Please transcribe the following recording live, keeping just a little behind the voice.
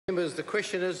Members, the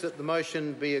question is that the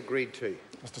motion be agreed to.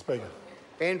 Mr. Speaker.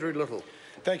 Andrew Little.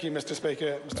 Thank you, Mr.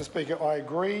 Speaker. Mr. Speaker, I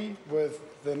agree with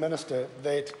the Minister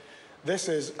that this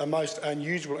is a most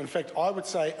unusual, in fact, I would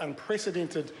say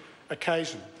unprecedented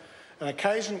occasion, an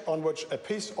occasion on which a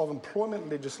piece of employment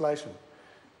legislation,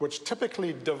 which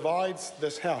typically divides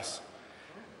this House,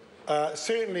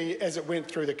 certainly as it went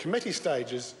through the committee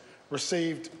stages,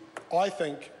 received, I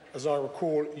think, as I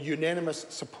recall, unanimous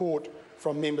support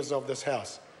from members of this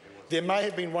House. There may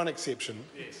have been one exception,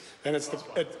 and it's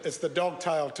the dog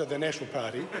tail to the National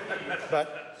Party,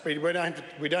 but we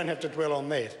don't have to dwell on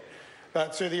that.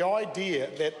 But so the idea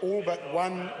that all but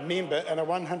one member in a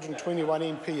 121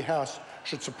 MP House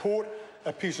should support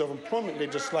a piece of employment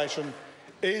legislation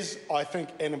is, I think,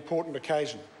 an important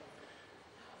occasion.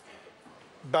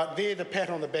 But there the pat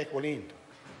on the back will end.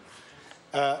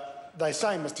 They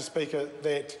say, Mr. Speaker,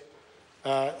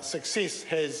 that success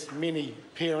has many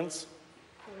parents,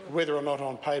 whether or not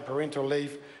on paid parental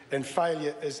leave, and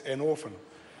failure is an orphan.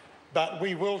 But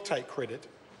we will take credit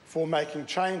for making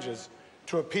changes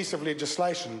to a piece of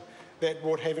legislation that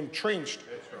would have entrenched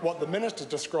what the Minister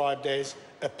described as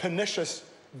a pernicious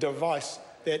device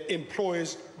that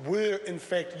employers were in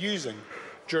fact using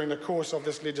during the course of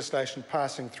this legislation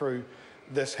passing through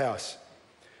this House.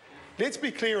 Let's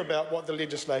be clear about what the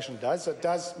legislation does. It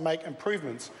does make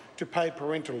improvements to paid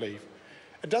parental leave.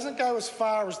 It doesn't go as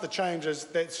far as the changes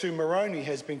that Sue Moroney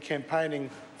has been campaigning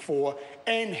for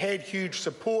and had huge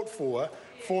support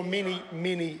for many,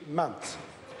 many months.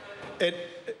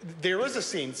 There is a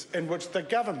sense in which the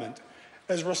government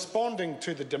is responding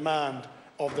to the demand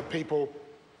of the people,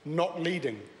 not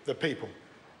leading the people.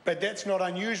 But that's not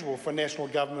unusual for national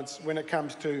governments when it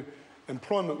comes to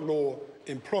employment law,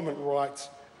 employment rights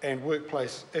and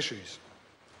workplace issues.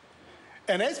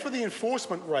 And as for the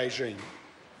enforcement regime,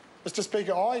 Mr.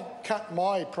 Speaker, I cut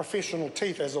my professional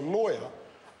teeth as a lawyer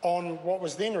on what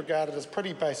was then regarded as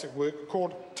pretty basic work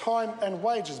called time and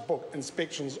wages book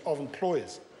inspections of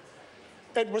employers.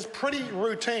 It was pretty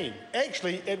routine.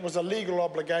 Actually, it was a legal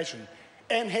obligation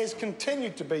and has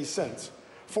continued to be since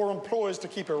for employers to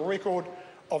keep a record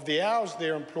of the hours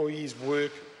their employees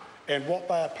work and what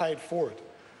they are paid for it.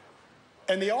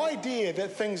 And the idea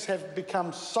that things have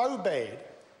become so bad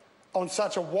on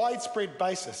such a widespread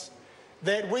basis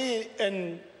that we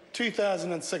in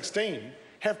 2016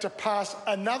 have to pass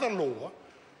another law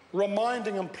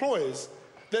reminding employers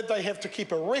that they have to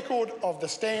keep a record of the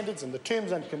standards and the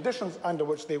terms and conditions under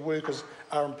which their workers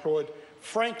are employed,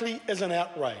 frankly, is an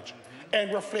outrage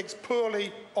and reflects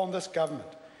poorly on this government.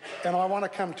 And I want to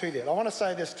come to that. I want to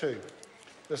say this too,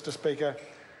 Mr. Speaker.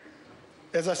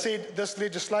 As I said, this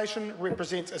legislation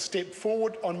represents a step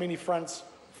forward on many fronts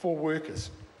for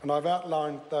workers, and I've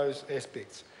outlined those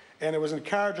aspects. And it was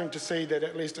encouraging to see that,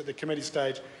 at least at the committee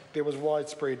stage, there was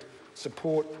widespread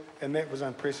support, and that was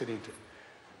unprecedented.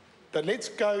 But let's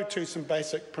go to some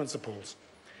basic principles.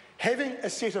 Having a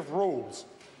set of rules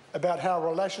about how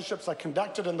relationships are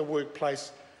conducted in the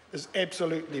workplace is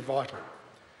absolutely vital.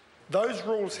 Those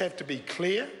rules have to be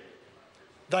clear,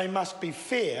 they must be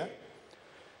fair,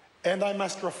 and they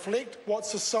must reflect what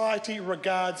society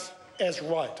regards as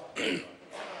right.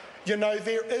 You know,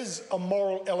 there is a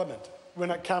moral element when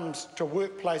it comes to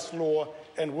workplace law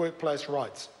and workplace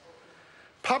rights.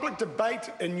 Public debate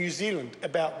in New Zealand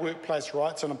about workplace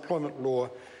rights and employment law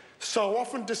so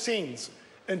often descends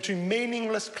into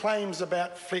meaningless claims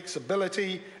about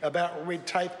flexibility, about red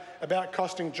tape, about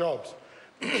costing jobs.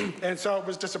 And so it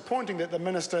was disappointing that the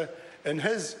Minister, in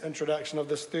his introduction of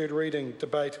this third reading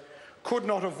debate, could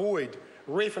not avoid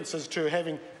references to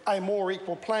having a more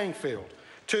equal playing field,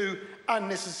 to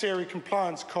unnecessary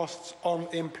compliance costs on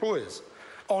employers,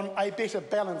 on a better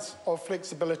balance of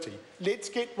flexibility. Let's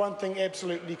get one thing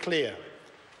absolutely clear,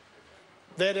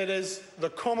 that it is the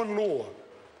common law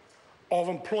of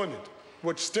employment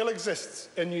which still exists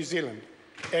in New Zealand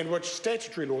and which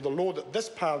statutory law, the law that this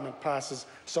Parliament passes,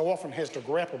 so often has to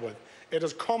grapple with. It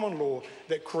is common law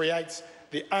that creates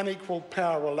the unequal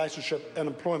power relationship in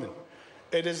employment.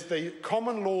 It is the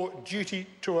common law duty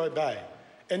to obey.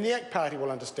 And the ACT Party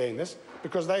will understand this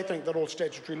because they think that all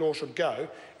statutory law should go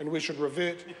and we should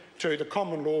revert to the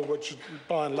common law, which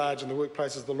by and large in the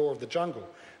workplace is the law of the jungle.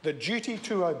 The duty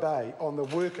to obey on the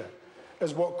worker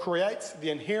is what creates the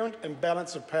inherent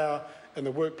imbalance of power in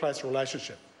the workplace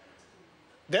relationship.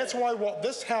 That's why what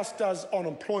this House does on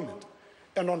employment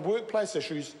and on workplace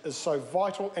issues is so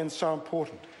vital and so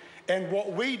important. And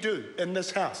what we do in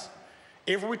this House,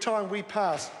 every time we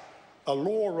pass a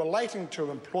law relating to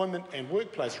employment and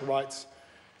workplace rights,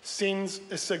 sends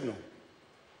a signal.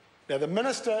 Now, the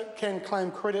Minister can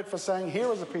claim credit for saying,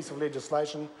 here is a piece of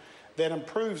legislation that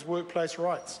improves workplace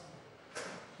rights.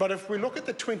 But if we look at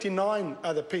the 29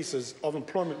 other pieces of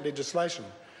employment legislation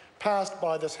passed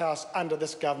by this House under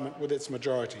this government with its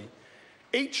majority,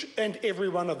 each and every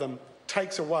one of them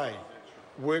takes away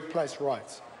workplace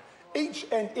rights. Each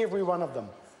and every one of them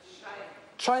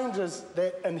changes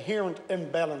that inherent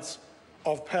imbalance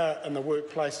of power in the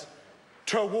workplace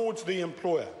towards the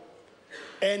employer.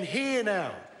 And here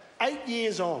now, 8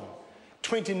 years on,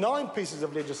 29 pieces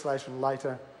of legislation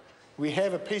later, we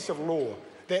have a piece of law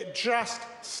that just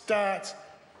starts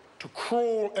to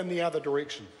crawl in the other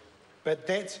direction. But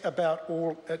that's about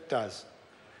all it does.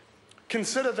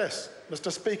 Consider this,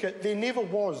 Mr. Speaker, there never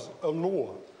was a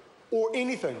law or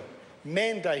anything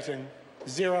mandating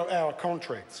zero-hour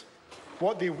contracts.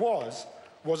 What there was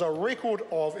a record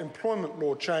of employment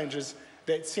law changes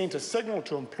that sent a signal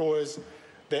to employers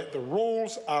that the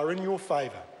rules are in your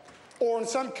favour, or in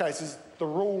some cases the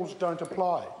rules don't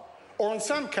apply, or in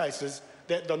some cases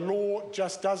that the law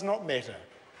just does not matter.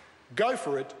 Go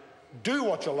for it, do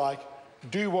what you like,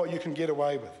 do what you can get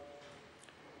away with.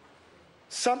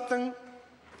 Something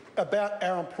about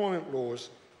our employment laws,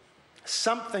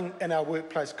 something in our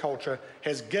workplace culture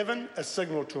has given a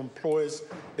signal to employers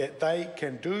that they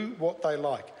can do what they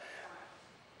like.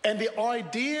 And the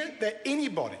idea that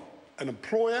anybody, an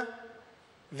employer,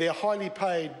 their highly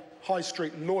paid high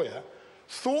street lawyer,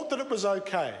 thought that it was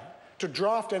okay to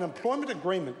draft an employment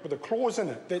agreement with a clause in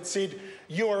it that said,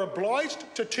 you are obliged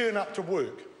to turn up to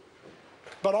work,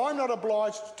 but I'm not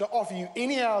obliged to offer you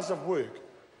any hours of work.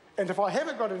 And if I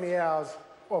haven't got any hours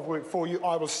of work for you,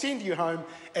 I will send you home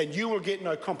and you will get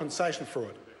no compensation for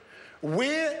it.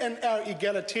 Where in our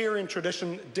egalitarian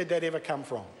tradition did that ever come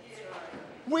from?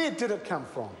 Where did it come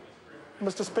from?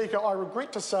 Mr. Speaker, I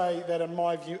regret to say that in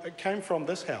my view it came from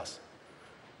this House,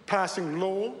 passing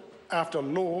law after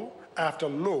law after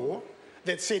law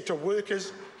that said to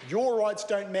workers, your rights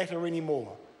don't matter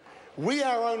anymore. We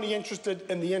are only interested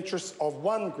in the interests of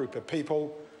one group of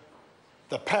people,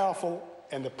 the powerful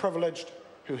and the privileged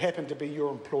who happen to be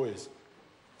your employers.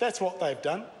 That's what they've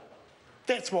done.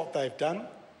 That's what they've done.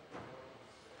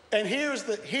 And here is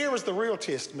the real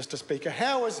test, Mr. Speaker.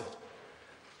 How is it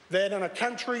that in a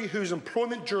country whose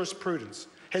employment jurisprudence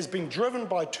has been driven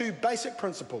by two basic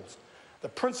principles, the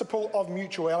principle of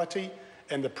mutuality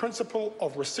and the principle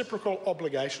of reciprocal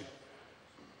obligation,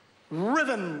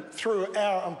 riven through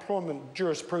our employment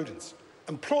jurisprudence,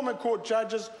 employment court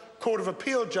judges, Court of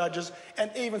Appeal judges,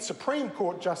 and even Supreme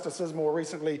Court justices more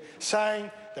recently saying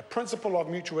the principle of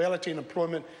mutuality in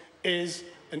employment is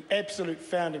an absolute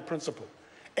founding principle.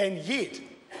 And yet,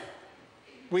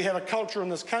 we have a culture in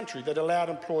this country that allowed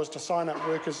employers to sign up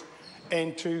workers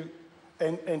and to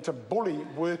bully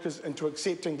workers into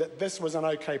accepting that this was an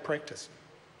okay practice.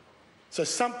 So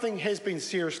something has been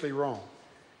seriously wrong,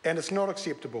 and it's not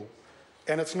acceptable,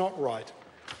 and it's not right.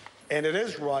 And it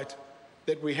is right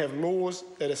that we have laws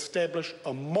that establish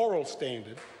a moral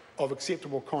standard of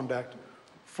acceptable conduct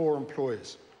for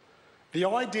employers. The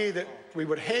idea that we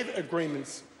would have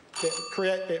agreements that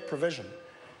create that provision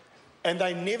and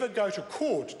they never go to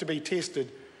court to be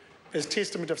tested is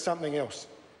testament of something else.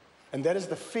 And that is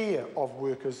the fear of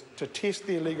workers to test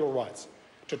their legal rights,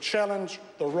 to challenge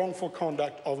the wrongful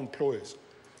conduct of employers.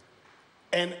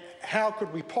 And how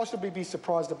could we possibly be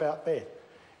surprised about that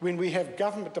when we have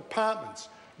government departments,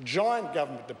 giant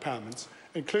government departments,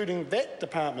 including that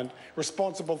department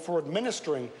responsible for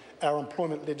administering our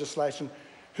employment legislation,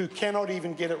 who cannot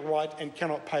even get it right and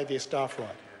cannot pay their staff right?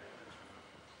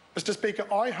 Mr.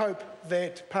 Speaker, I hope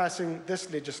that passing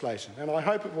this legislation, and I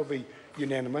hope it will be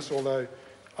unanimous, although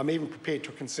I'm even prepared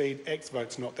to concede X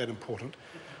vote's not that important,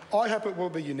 I hope it will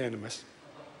be unanimous,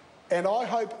 and I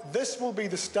hope this will be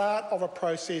the start of a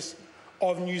process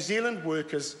of New Zealand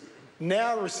workers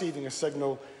now receiving a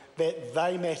signal that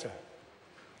they matter,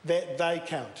 that they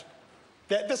count,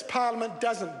 that this Parliament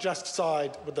doesn't just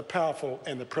side with the powerful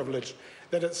and the privileged,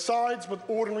 that it sides with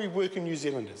ordinary working New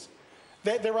Zealanders,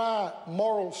 that there are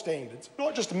moral standards,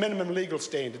 not just minimum legal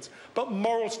standards, but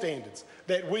moral standards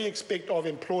that we expect of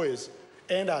employers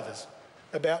and others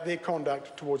about their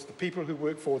conduct towards the people who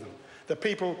work for them, the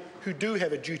people who do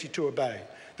have a duty to obey,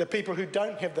 the people who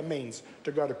don't have the means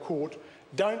to go to court,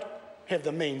 don't have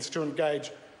the means to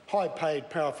engage high-paid,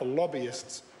 powerful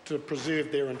lobbyists to preserve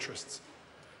their interests.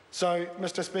 So,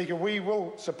 Mr. Speaker, we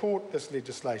will support this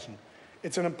legislation.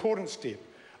 It's an important step.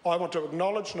 I want to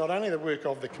acknowledge not only the work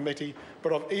of the committee,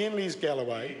 but of Ian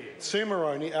Lees-Galloway, Sue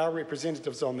Moroney, our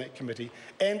representatives on that committee,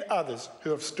 and others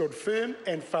who have stood firm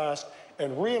and fast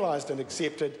and realised and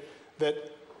accepted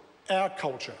that our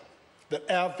culture, that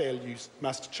our values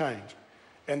must change,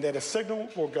 and that a signal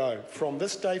will go from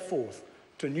this day forth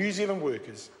to New Zealand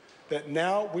workers that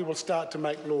now we will start to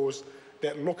make laws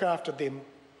that look after them,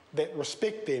 that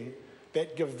respect them,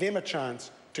 that give them a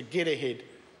chance to get ahead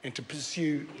and to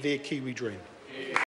pursue their Kiwi dream.